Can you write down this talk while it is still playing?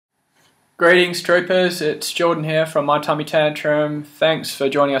Greetings troopers, it's Jordan here from My Tummy Tantrum. Thanks for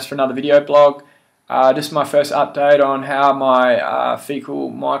joining us for another video blog. This is my first update on how my Fecal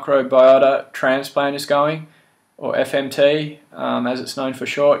Microbiota Transplant is going, or FMT as it's known for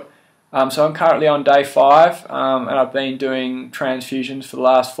short. So I'm currently on day 5 and I've been doing transfusions for the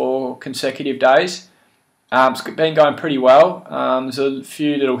last 4 consecutive days. It's been going pretty well. There's a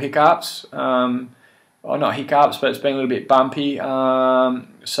few little hiccups. Well, not hiccups, but it's been a little bit bumpy.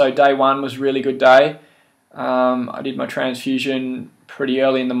 So day 1 was a really good day. I did my transfusion pretty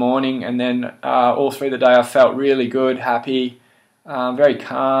early in the morning, and then all through the day I felt really good, happy, very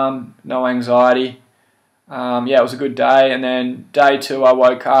calm, no anxiety. Yeah, it was a good day. And then day 2 I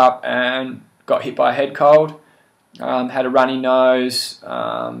woke up and got hit by a head cold. Had a runny nose,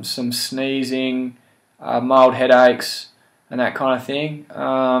 some sneezing, mild headaches and that kind of thing.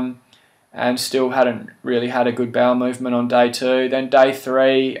 And still hadn't really had a good bowel movement on day 2. Then day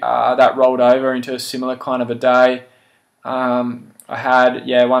 3, that rolled over into a similar kind of a day. I had,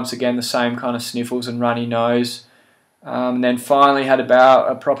 once again the same kind of sniffles and runny nose. And then finally had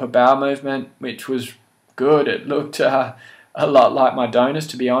a proper bowel movement, which was good. It looked a lot like my donors,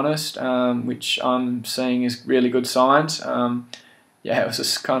 to be honest, which I'm seeing is really good signs. It was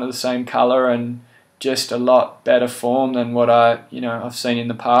just kind of the same colour and just a lot better form than what I've seen in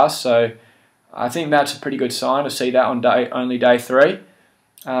the past. So I think that's a pretty good sign to see that on only day 3.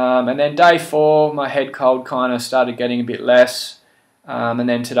 And then day 4, my head cold kind of started getting a bit less. And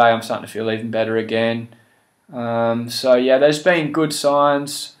then today I'm starting to feel even better again. So yeah, there's been good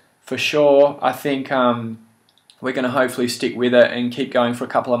signs for sure. I think we're going to hopefully stick with it and keep going for a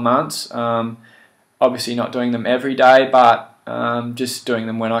couple of months. Obviously not doing them every day, but just doing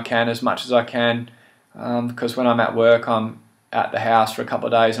them when I can, as much as I can. Because when I'm at work, I'm at the house for a couple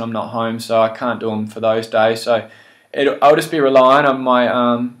of days and I'm not home, so I can't do them for those days. So I'll just be relying on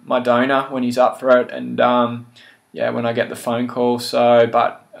my donor when he's up for it, and when I get the phone call. So,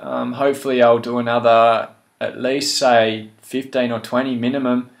 but hopefully I'll do another at least say 15 or 20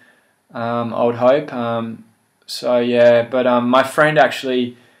 minimum. I would hope. So yeah, but my friend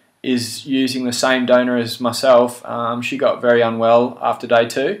actually is using the same donor as myself. She got very unwell after day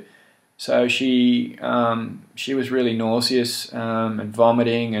 2. So she was really nauseous and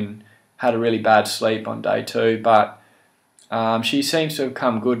vomiting and had a really bad sleep on day 2. But she seems to have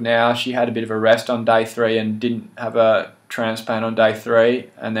come good now. She had a bit of a rest on day 3 and didn't have a transplant on day 3.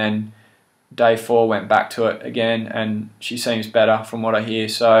 And then day 4 went back to it again, and she seems better from what I hear.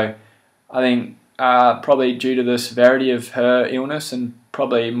 So I think probably due to the severity of her illness and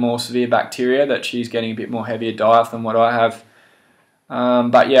probably more severe bacteria, that she's getting a bit more heavier die-off than what I have.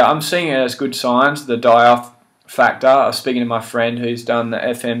 But yeah, I'm seeing it as good signs, the die-off factor. I was speaking to my friend who's done the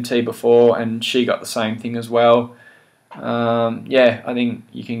FMT before, and she got the same thing as well. I think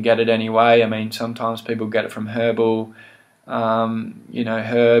you can get it anyway. I mean, sometimes people get it from herbal,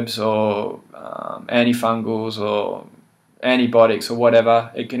 herbs or antifungals or antibiotics or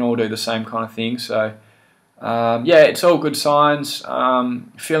whatever. It can all do the same kind of thing. So it's all good signs.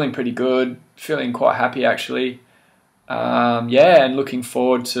 Feeling pretty good, feeling quite happy actually. And looking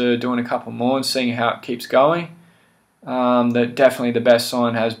forward to doing a couple more and seeing how it keeps going. Definitely the best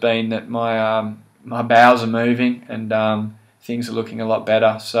sign has been that my bowels are moving and things are looking a lot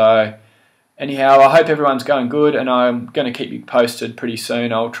better. So anyhow, I hope everyone's going good, and I'm going to keep you posted pretty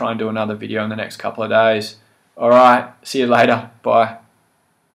soon. I'll try and do another video in the next couple of days. Alright, see you later. Bye.